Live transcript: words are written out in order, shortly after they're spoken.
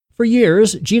For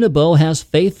years, Gina Boe has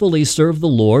faithfully served the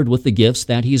Lord with the gifts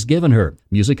that He's given her.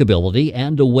 Music ability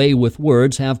and a way with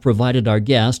words have provided our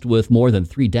guest with more than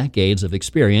 3 decades of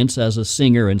experience as a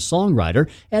singer and songwriter,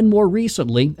 and more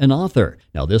recently, an author.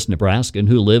 Now, this Nebraskan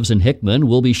who lives in Hickman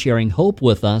will be sharing hope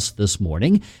with us this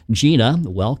morning. Gina,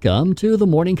 welcome to the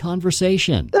Morning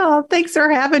Conversation. Oh, thanks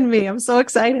for having me. I'm so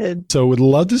excited. So would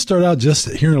love to start out just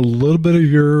hearing a little bit of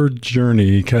your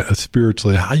journey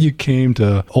spiritually, how you came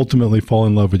to ultimately fall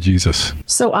in love with Jesus.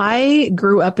 So I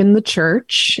grew up in the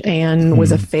church and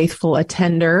was a faithful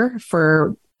attender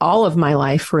for all of my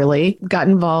life, really. Got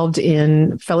involved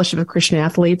in Fellowship of Christian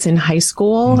Athletes in high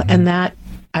school. And that,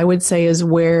 I would say, is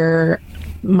where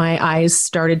my eyes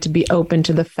started to be open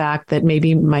to the fact that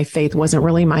maybe my faith wasn't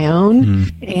really my own.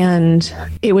 And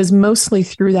it was mostly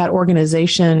through that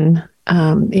organization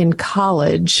in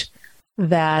college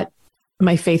that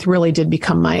my faith really did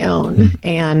become my own.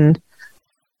 And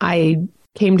I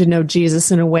came to know Jesus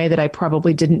in a way that I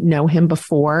probably didn't know him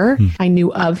before. I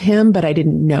knew of him, but I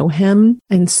didn't know him.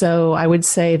 And so I would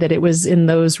say that it was in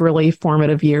those really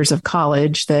formative years of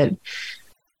college that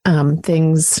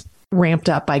things ramped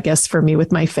up, I guess, for me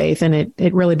with my faith. And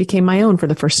it really became my own for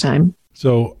the first time.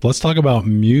 So let's talk about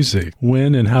music.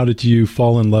 When and how did you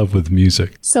fall in love with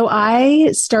music? So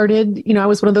I started, I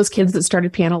was one of those kids that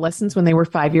started piano lessons when they were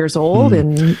 5 years old.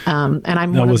 And I'm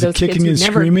now, one was of those it kicking kids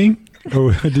and who screaming?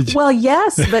 Or did you... Well,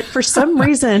 yes, but for some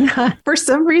reason,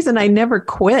 I never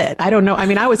quit. I don't know. I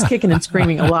mean, I was kicking and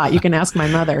screaming a lot. You can ask my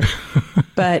mother.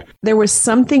 But there was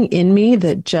something in me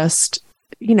that just,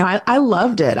 I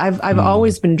loved it. I've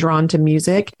always been drawn to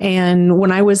music. And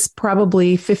when I was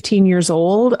probably 15 years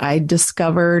old, I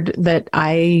discovered that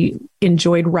I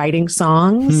enjoyed writing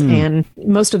songs. And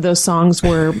most of those songs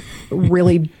were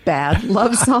really bad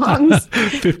love songs.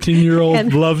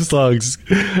 15-year-old love songs.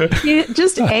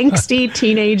 Just angsty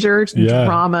teenager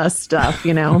drama stuff,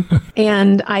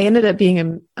 And I ended up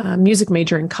being a music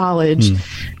major in college.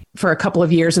 For a couple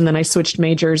of years, and then I switched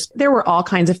majors. There were all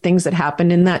kinds of things that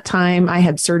happened in that time. I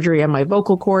had surgery on my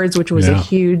vocal cords, which was a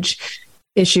huge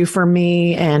issue for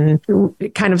me, and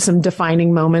kind of some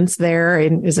defining moments there.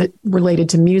 And is it related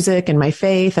to music and my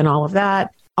faith and all of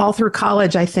that? All through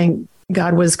college, I think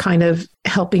God was kind of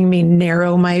helping me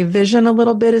narrow my vision a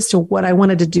little bit as to what I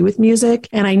wanted to do with music.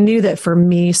 And I knew that for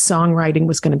me, songwriting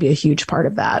was going to be a huge part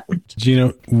of that.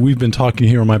 Gina, we've been talking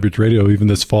here on mybridgeradio even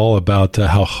this fall about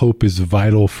how hope is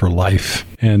vital for life.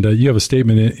 And you have a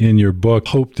statement in your book,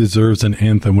 Hope Deserves an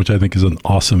Anthem, which I think is an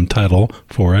awesome title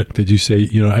for it. Did you say,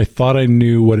 I thought I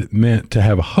knew what it meant to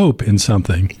have hope in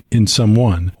something, in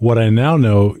someone. What I now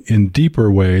know in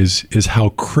deeper ways is how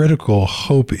critical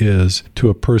hope is to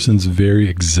a person's very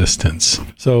existence.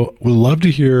 So we'd love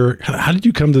to hear, how did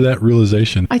you come to that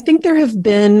realization? I think there have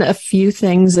been a few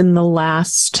things in the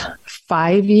last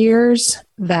 5 years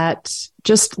that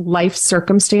just life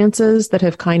circumstances that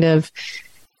have kind of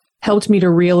helped me to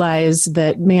realize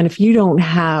that, man, if you don't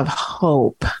have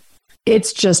hope,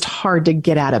 it's just hard to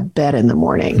get out of bed in the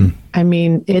morning. I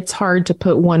mean, it's hard to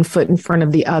put one foot in front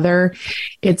of the other.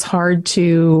 It's hard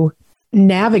to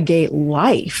navigate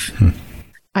life.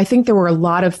 I think there were a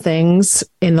lot of things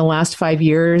in the last 5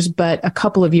 years, but a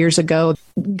couple of years ago,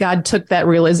 God took that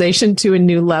realization to a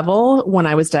new level when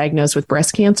I was diagnosed with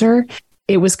breast cancer.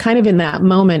 It was kind of in that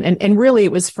moment, and really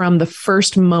it was from the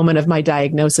first moment of my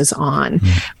diagnosis on,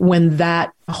 when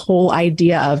that whole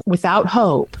idea of without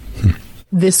hope,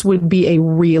 this would be a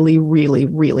really, really,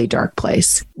 really dark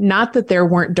place. Not that there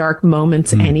weren't dark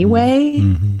moments anyway,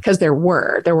 because there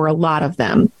were a lot of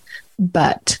them,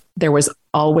 but there was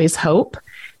always hope.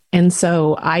 And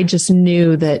so I just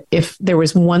knew that if there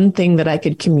was one thing that I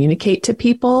could communicate to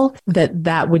people,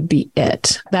 that would be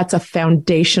it. That's a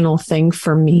foundational thing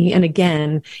for me. And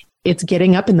again, it's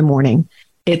getting up in the morning.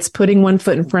 It's putting one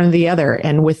foot in front of the other.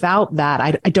 And without that,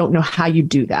 I don't know how you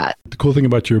do that. The cool thing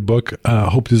about your book,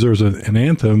 Hope Deserves an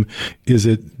Anthem, is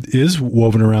it is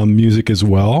woven around music as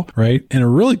well, right? And a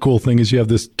really cool thing is you have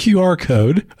this QR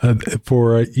code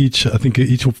for each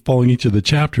following each of the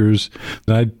chapters.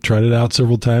 And I tried it out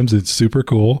several times. It's super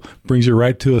cool. Brings you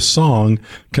right to a song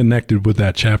connected with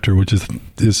that chapter, which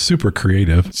is super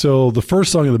creative. So the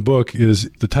first song in the book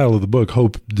is the title of the book,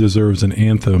 Hope Deserves an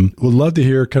Anthem. Would love to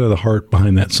hear kind of the heart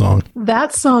behind that song.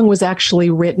 That song was actually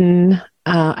written,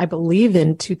 I believe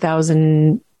in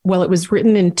 2000. Well, it was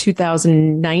written in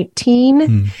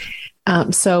 2019.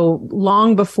 So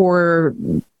long before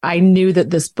I knew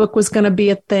that this book was going to be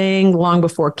a thing long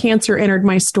before cancer entered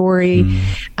my story.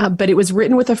 But it was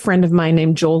written with a friend of mine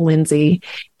named Joel Lindsay.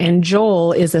 And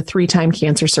Joel is a 3-time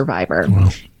cancer survivor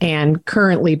and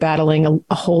currently battling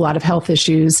a whole lot of health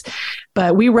issues.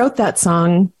 But we wrote that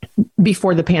song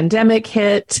before the pandemic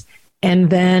hit.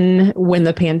 And then when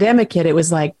the pandemic hit, it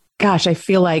was like, gosh, I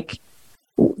feel like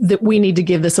that we need to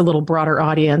give this a little broader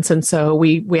audience. And so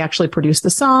we actually produced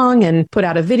the song and put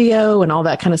out a video and all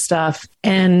that kind of stuff.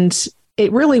 And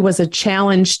it really was a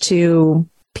challenge to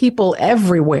people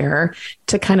everywhere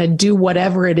to kind of do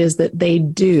whatever it is that they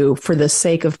do for the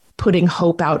sake of putting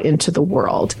hope out into the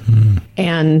world.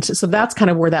 And so that's kind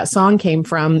of where that song came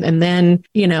from. And then,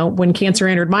 you know, when cancer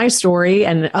entered my story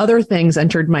and other things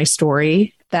entered my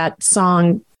story, that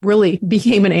song really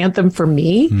became an anthem for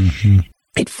me.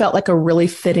 It felt like a really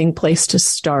fitting place to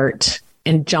start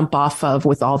and jump off of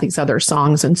with all these other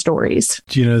songs and stories.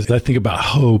 Gina, as I think about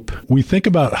hope, we think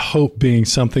about hope being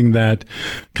something that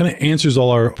kind of answers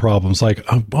all our problems. Like,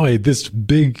 oh boy, this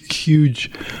big,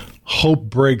 huge hope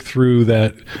breakthrough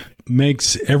that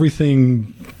makes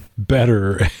everything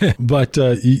better. But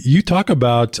you talk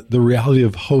about the reality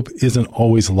of hope isn't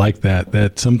always like that,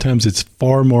 that sometimes it's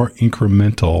far more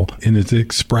incremental in its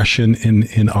expression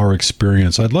in our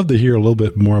experience. I'd love to hear a little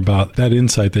bit more about that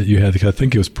insight that you had, because I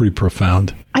think it was pretty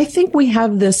profound. I think we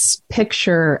have this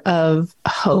picture of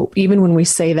hope, even when we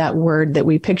say that word, that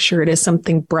we picture it as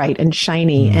something bright and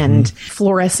shiny and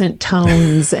fluorescent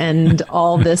tones and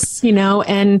all this, you know,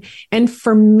 and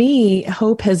for me,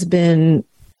 hope has been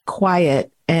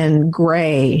quiet and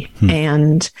gray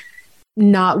and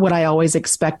not what I always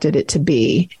expected it to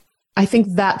be. I think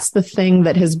that's the thing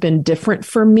that has been different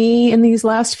for me in these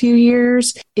last few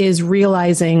years, is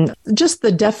realizing just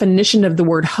the definition of the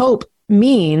word hope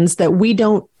means that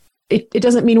it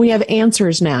doesn't mean we have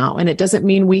answers now. And it doesn't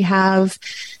mean we have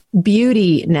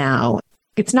beauty now.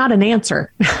 It's not an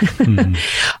answer.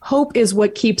 Hope is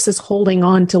what keeps us holding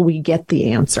on till we get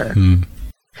the answer.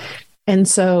 And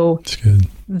so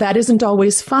that isn't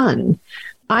always fun.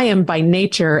 I am by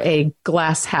nature a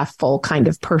glass half full kind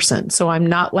of person. So I'm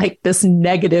not like this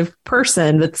negative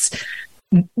person that's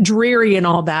dreary and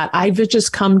all that. I've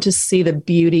just come to see the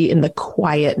beauty in the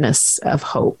quietness of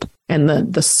hope and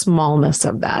the smallness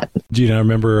of that. Gina, I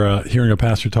remember hearing a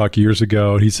pastor talk years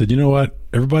ago. He said, you know what?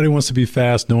 Everybody wants to be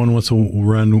fast. No one wants to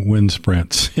run wind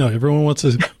sprints. You know, everyone wants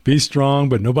to be strong,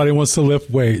 but nobody wants to lift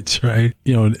weights, right?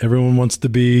 You know, everyone wants to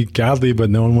be godly, but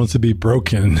no one wants to be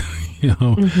broken. You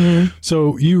know,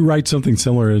 so you write something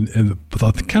similar and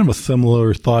kind of a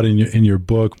similar thought in your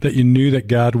book, that you knew that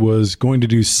God was going to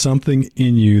do something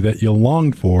in you that you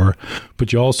longed for,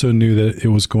 but you also knew that it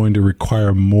was going to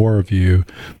require more of you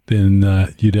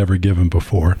than you'd ever given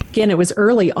before. Again, it was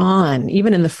early on,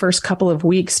 even in the first couple of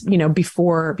weeks, you know,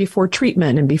 before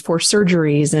treatment and before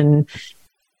surgeries and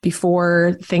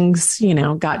before things, you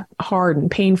know, got hard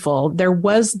and painful, there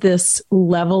was this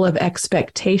level of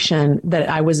expectation that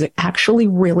I was actually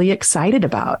really excited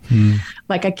about.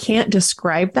 Like, I can't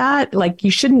describe that. Like, you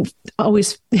shouldn't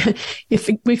always, if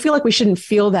we feel like we shouldn't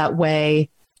feel that way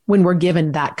when we're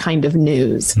given that kind of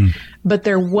news. But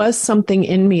there was something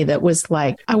in me that was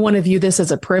like, I want to view this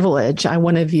as a privilege. I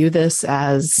want to view this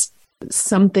as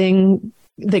something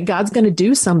that God's going to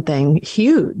do something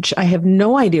huge. I have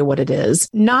no idea what it is.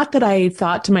 Not that I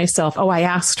thought to myself, oh, I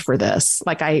asked for this.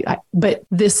 Like but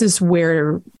this is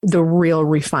where the real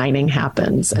refining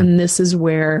happens. And this is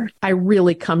where I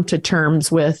really come to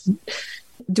terms with,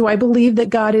 do I believe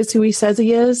that God is who he says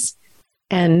he is?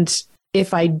 And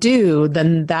if I do,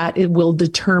 then that it will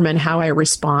determine how I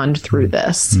respond through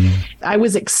this. I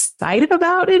was excited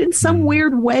about it in some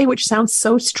weird way, which sounds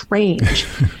so strange,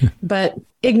 but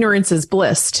ignorance is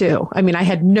bliss too. I mean, I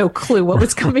had no clue what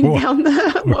was coming down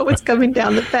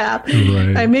the path.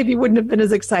 Right. I maybe wouldn't have been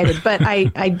as excited, but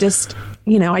I just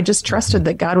trusted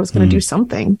that God was going to do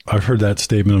something. I've heard that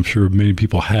statement. I'm sure many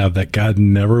people have, that God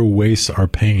never wastes our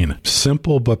pain.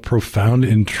 Simple, but profound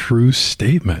and true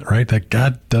statement, right? That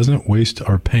God doesn't waste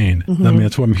our pain. I mean,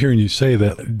 that's what I'm hearing you say,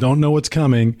 that don't know what's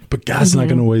coming, but God's not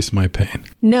going to waste my pain.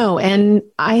 No. And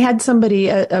I had somebody,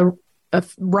 a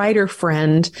writer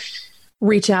friend,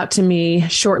 reach out to me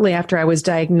shortly after I was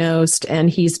diagnosed. And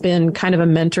he's been kind of a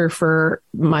mentor for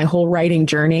my whole writing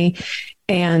journey.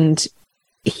 And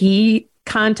he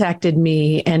contacted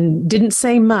me and didn't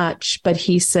say much, but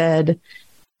he said,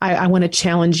 I want to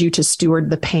challenge you to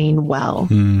steward the pain well.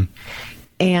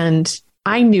 And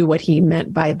I knew what he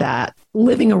meant by that.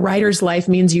 Living a writer's life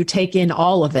means you take in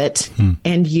all of it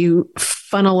and you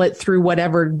funnel it through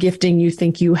whatever gifting you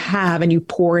think you have and you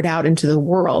pour it out into the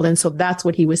world. And so that's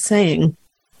what he was saying.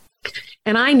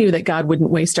 And I knew that God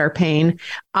wouldn't waste our pain.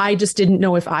 I just didn't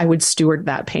know if I would steward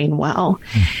that pain well.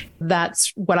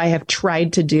 That's what I have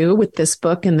tried to do with this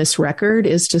book and this record,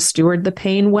 is to steward the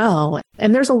pain well.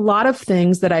 And there's a lot of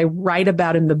things that I write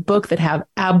about in the book that have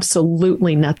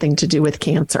absolutely nothing to do with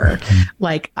cancer.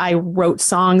 Like, I wrote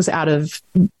songs out of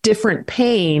different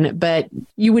pain, but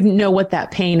you wouldn't know what that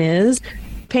pain is.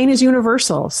 Pain is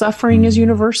universal. Suffering is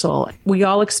universal. We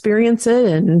all experience it.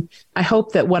 And I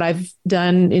hope that what I've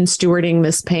done in stewarding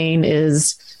this pain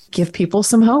is give people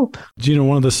some hope. Gina,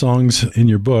 one of the songs in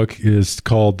your book is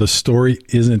called "The Story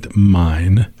Isn't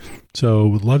Mine." So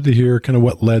would love to hear kind of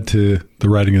what led to the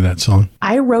writing of that song.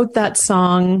 I wrote that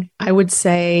song, I would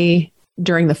say,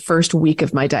 during the first week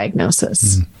of my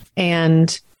diagnosis.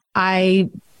 And I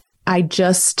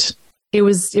just... It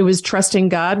was trusting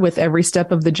God with every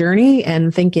step of the journey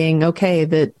and thinking, okay,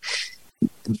 that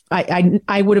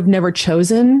I would have never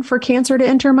chosen for cancer to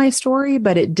enter my story,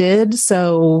 but it did.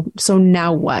 So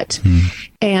now what?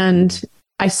 And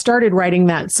I started writing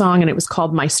that song, and it was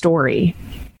called My Story.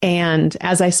 And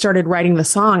as I started writing the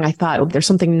song, I thought, oh, there's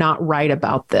something not right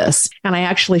about this. And I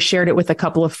actually shared it with a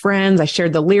couple of friends. I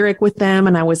shared the lyric with them,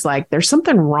 and I was like, there's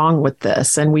something wrong with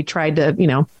this. And we tried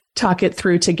to, talk it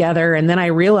through together. And then I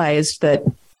realized that,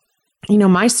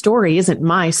 my story isn't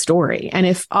my story. And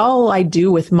if all I do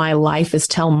with my life is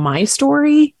tell my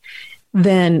story,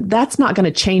 then that's not going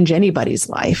to change anybody's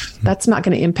life. That's not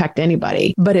going to impact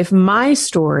anybody. But if my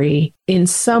story in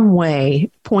some way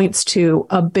points to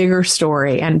a bigger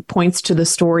story and points to the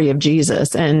story of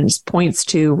Jesus and points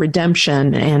to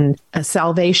redemption and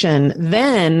salvation,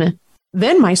 then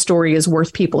my story is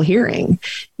worth people hearing.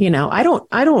 I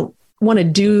don't want to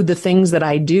do the things that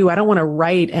I do. I don't want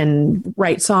to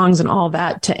write songs and all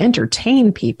that to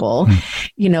entertain people.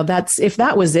 If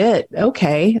that was it,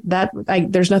 okay,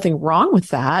 there's nothing wrong with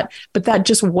that, but that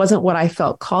just wasn't what I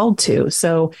felt called to.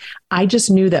 So I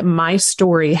just knew that my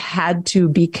story had to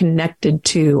be connected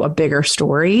to a bigger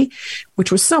story,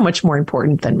 which was so much more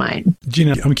important than mine.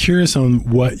 Gina, I'm curious on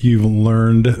what you've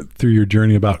learned through your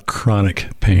journey about chronic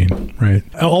pain, right?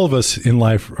 All of us in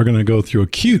life are going to go through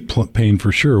acute pain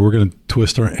for sure. We're going to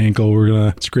twist our ankle. We're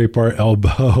going to scrape our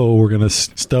elbow. We're going to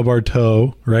stub our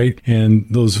toe, right? And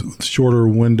those shorter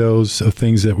windows of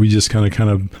things that we just kind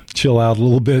of chill out a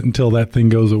little bit until that thing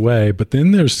goes away. But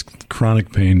then there's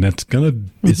chronic pain that's going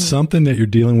to, it's something that you're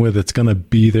dealing with. It's going to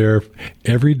be there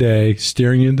every day,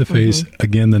 staring you in the face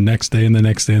again the next day and the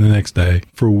next day and the next day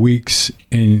for weeks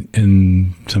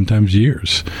and sometimes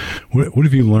years. What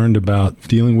have you learned about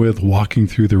dealing with, walking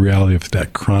through the reality of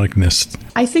that chronicness?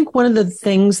 I think one of the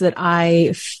things that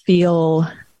I feel,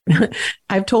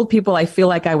 I've told people I feel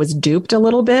like I was duped a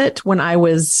little bit when I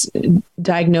was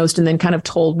diagnosed and then kind of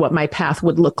told what my path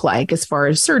would look like as far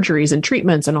as surgeries and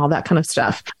treatments and all that kind of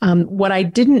stuff. What I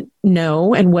didn't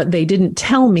know and what they didn't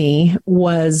tell me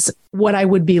was what I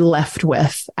would be left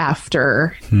with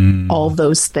after all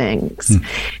those things.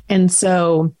 And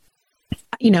so,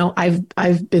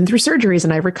 I've been through surgeries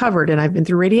and I've recovered, and I've been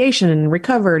through radiation and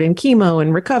recovered, and chemo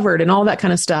and recovered, and all that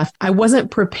kind of stuff. I wasn't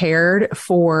prepared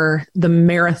for the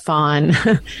marathon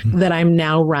that I'm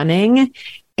now running,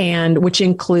 and which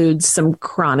includes some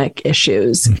chronic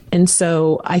issues. And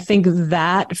so I think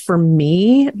that for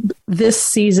me, this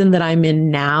season that I'm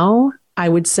in now, I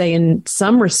would say in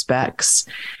some respects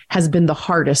has been the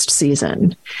hardest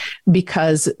season,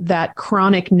 because that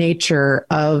chronic nature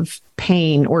of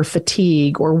pain or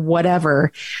fatigue or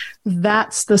whatever,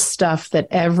 that's the stuff that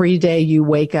every day you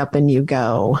wake up and you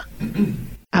go,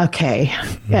 okay,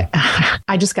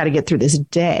 I just got to get through this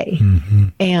day.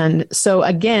 And so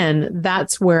again,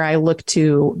 that's where I look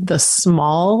to the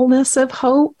smallness of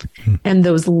hope and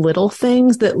those little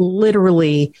things that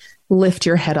literally lift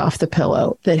your head off the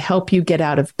pillow, that help you get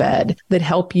out of bed, that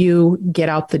help you get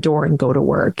out the door and go to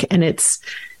work. And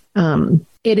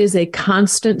it is a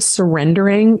constant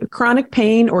surrendering. Chronic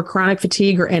pain or chronic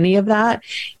fatigue or any of that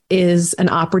is an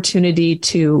opportunity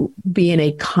to be in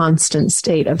a constant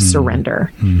state of surrender.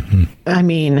 I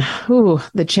mean,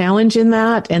 the challenge in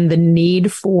that and the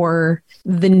need for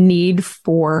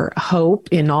hope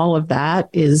in all of that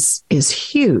is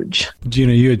huge.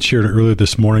 Gina, you had shared earlier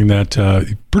this morning that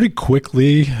pretty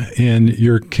quickly in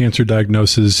your cancer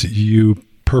diagnosis, you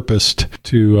purposed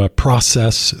to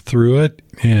process through it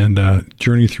and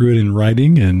journey through it in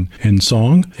writing and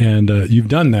song. And you've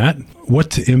done that.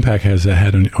 What impact has that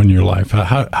had on your life?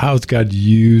 How has God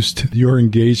used your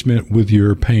engagement with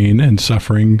your pain and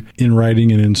suffering in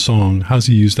writing and in song? How's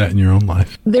he used that in your own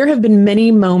life? There have been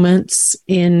many moments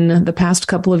in the past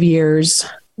couple of years,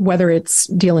 whether it's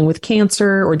dealing with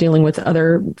cancer or dealing with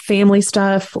other family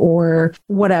stuff or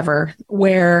whatever,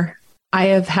 where I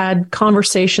have had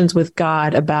conversations with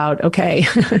God about, okay,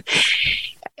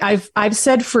 I've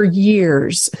said for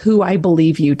years who I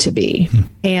believe you to be.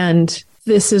 And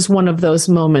this is one of those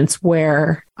moments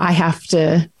where I have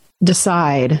to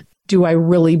decide, do I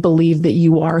really believe that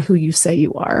you are who you say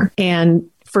you are? And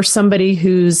for somebody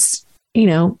who's,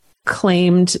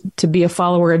 claimed to be a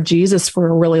follower of Jesus for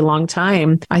a really long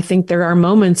time, I think there are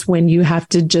moments when you have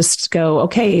to just go,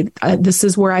 okay, this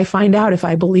is where I find out if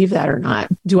I believe that or not.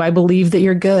 Do I believe that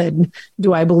you're good?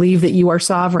 Do I believe that you are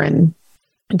sovereign?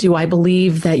 Do I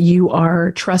believe that you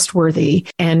are trustworthy?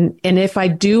 And if I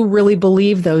do really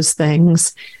believe those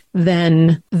things,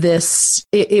 then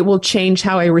it will change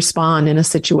how I respond in a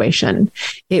situation.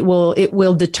 It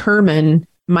will determine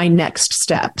my next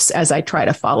steps as I try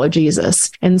to follow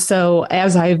Jesus. And so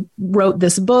as I wrote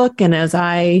this book and as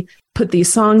I put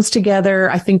these songs together,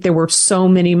 I think there were so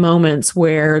many moments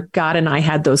where God and I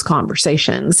had those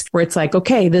conversations where it's like,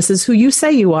 okay, this is who you say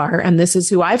you are. And this is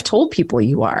who I've told people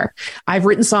you are. I've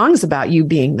written songs about you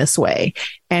being this way.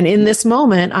 And in this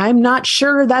moment, I'm not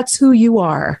sure that's who you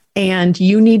are. And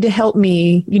you need to help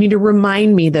me. You need to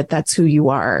remind me that that's who you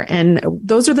are. And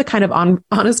those are the kind of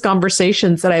honest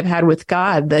conversations that I've had with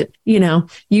God that,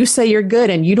 you say you're good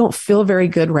and you don't feel very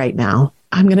good right now.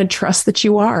 I'm going to trust that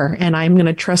you are, and I'm going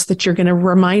to trust that you're going to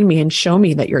remind me and show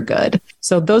me that you're good.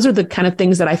 So those are the kind of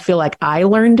things that I feel like I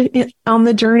learned on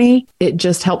the journey. It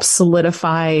just helps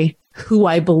solidify who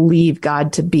I believe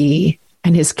God to be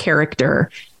and his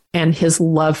character and his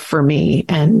love for me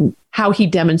and how he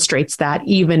demonstrates that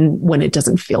even when it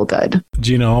doesn't feel good.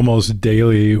 Gina, almost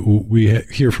daily, we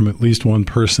hear from at least one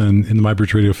person in the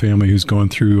mybridgeradio family who's going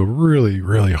through a really,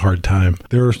 really hard time.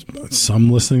 There are some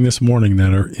listening this morning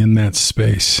that are in that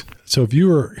space. So if you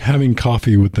were having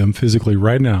coffee with them physically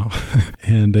right now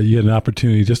and you had an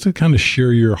opportunity just to kind of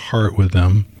share your heart with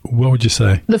them, what would you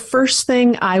say? The first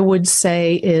thing I would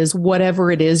say is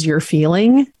whatever it is you're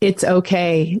feeling, it's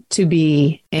okay to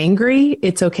be angry.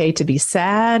 It's okay to be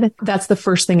sad. That's the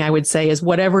first thing I would say is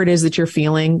whatever it is that you're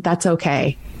feeling, that's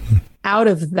okay. Out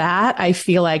of that, I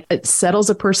feel like it settles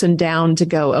a person down to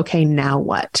go, okay, now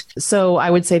what? So I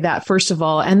would say that first of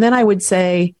all. And then I would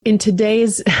say in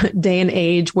today's day and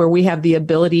age where we have the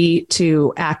ability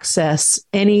to access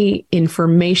any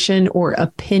information or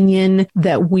opinion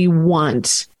that we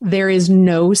want, there is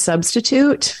no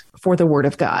substitute for the Word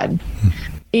of God.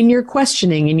 In your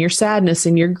questioning, in your sadness,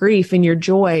 in your grief, in your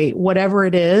joy, whatever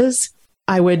it is,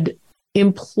 I would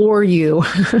implore you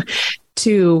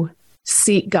to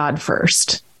seek God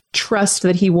first. Trust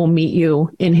that he will meet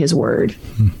you in his word.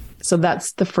 So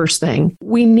that's the first thing.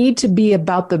 We need to be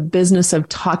about the business of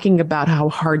talking about how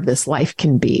hard this life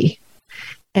can be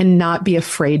and not be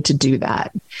afraid to do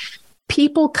that.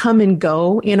 People come and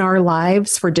go in our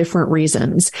lives for different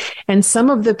reasons. And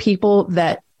some of the people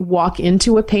that walk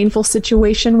into a painful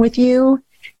situation with you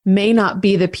may not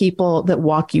be the people that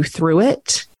walk you through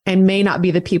it, and may not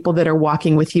be the people that are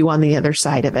walking with you on the other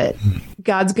side of it.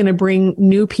 God's going to bring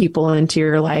new people into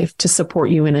your life to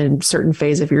support you in a certain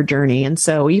phase of your journey. And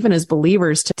so even as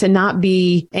believers, to not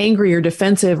be angry or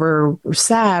defensive or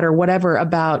sad or whatever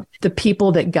about the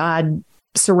people that God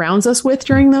surrounds us with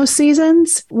during those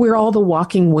seasons, we're all the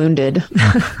walking wounded.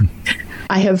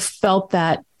 I have felt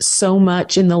that so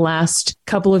much in the last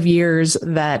couple of years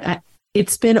that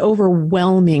it's been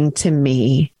overwhelming to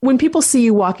me. When people see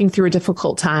you walking through a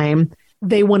difficult time,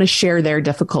 they want to share their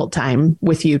difficult time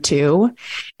with you too.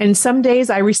 And some days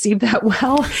I receive that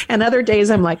well, and other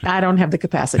days I'm like, I don't have the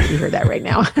capacity to hear that right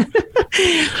now.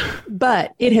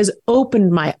 But it has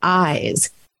opened my eyes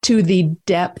to the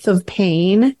depth of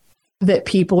pain that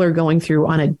people are going through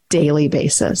on a daily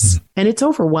basis. And it's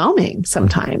overwhelming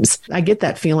sometimes. I get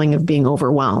that feeling of being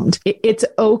overwhelmed. It's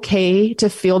okay to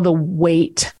feel the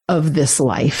weight of this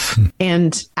life.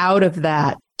 And out of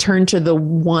that, turn to the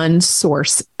one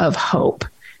source of hope.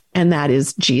 And that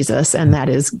is Jesus. And that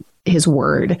is his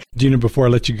word. Gina, before I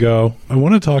let you go, I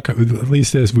want to talk, at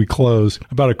least as we close,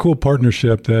 about a cool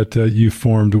partnership that you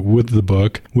formed with the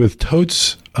book with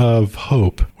Totes of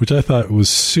Hope, which I thought was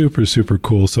super, super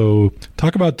cool. So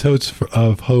talk about Totes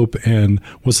of Hope and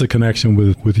what's the connection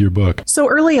with your book? So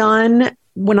early on,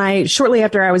 shortly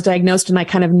after I was diagnosed and I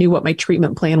kind of knew what my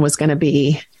treatment plan was going to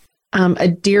be, A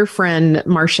dear friend,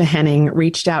 Marcia Henning,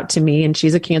 reached out to me, and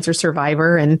she's a cancer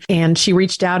survivor. And she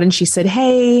reached out and she said,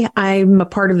 "Hey, I'm a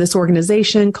part of this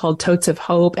organization called Totes of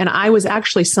Hope." And I was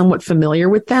actually somewhat familiar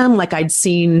with them. Like I'd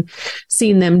seen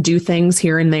them do things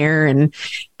here and there. And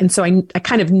so I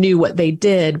kind of knew what they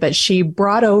did, but she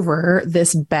brought over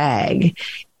this bag.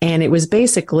 And it was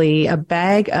basically a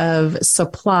bag of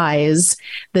supplies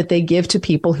that they give to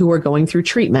people who are going through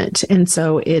treatment. And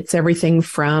so it's everything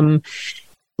from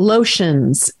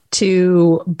lotions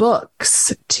to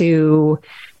books to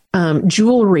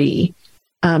jewelry.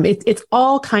 It's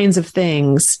all kinds of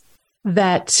things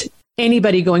that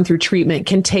anybody going through treatment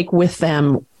can take with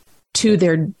them to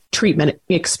their treatment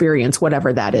experience,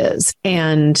 whatever that is.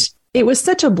 And it was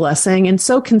such a blessing and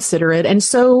so considerate and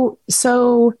so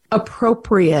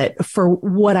appropriate for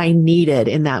what I needed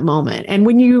in that moment. And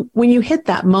when you hit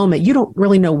that moment, you don't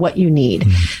really know what you need.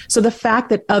 So the fact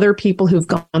that other people who've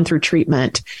gone through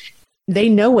treatment, they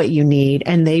know what you need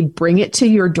and they bring it to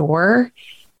your door,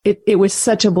 it was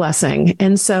such a blessing.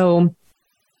 And so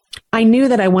I knew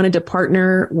that I wanted to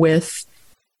partner with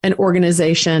an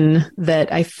organization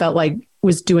that I felt like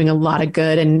was doing a lot of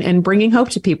good and bringing hope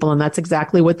to people. And that's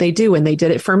exactly what they do. And they did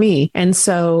it for me. And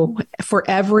so for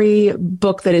every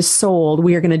book that is sold,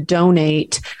 we are going to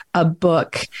donate a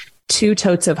book to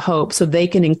Totes of Hope so they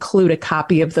can include a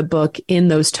copy of the book in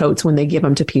those totes when they give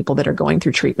them to people that are going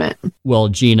through treatment. Well,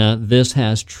 Gina, this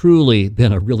has truly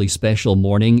been a really special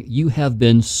morning. You have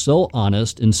been so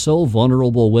honest and so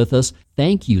vulnerable with us.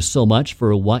 Thank you so much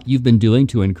for what you've been doing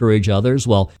to encourage others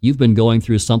while you've been going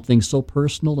through something so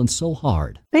personal and so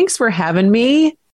hard. Thanks for having me.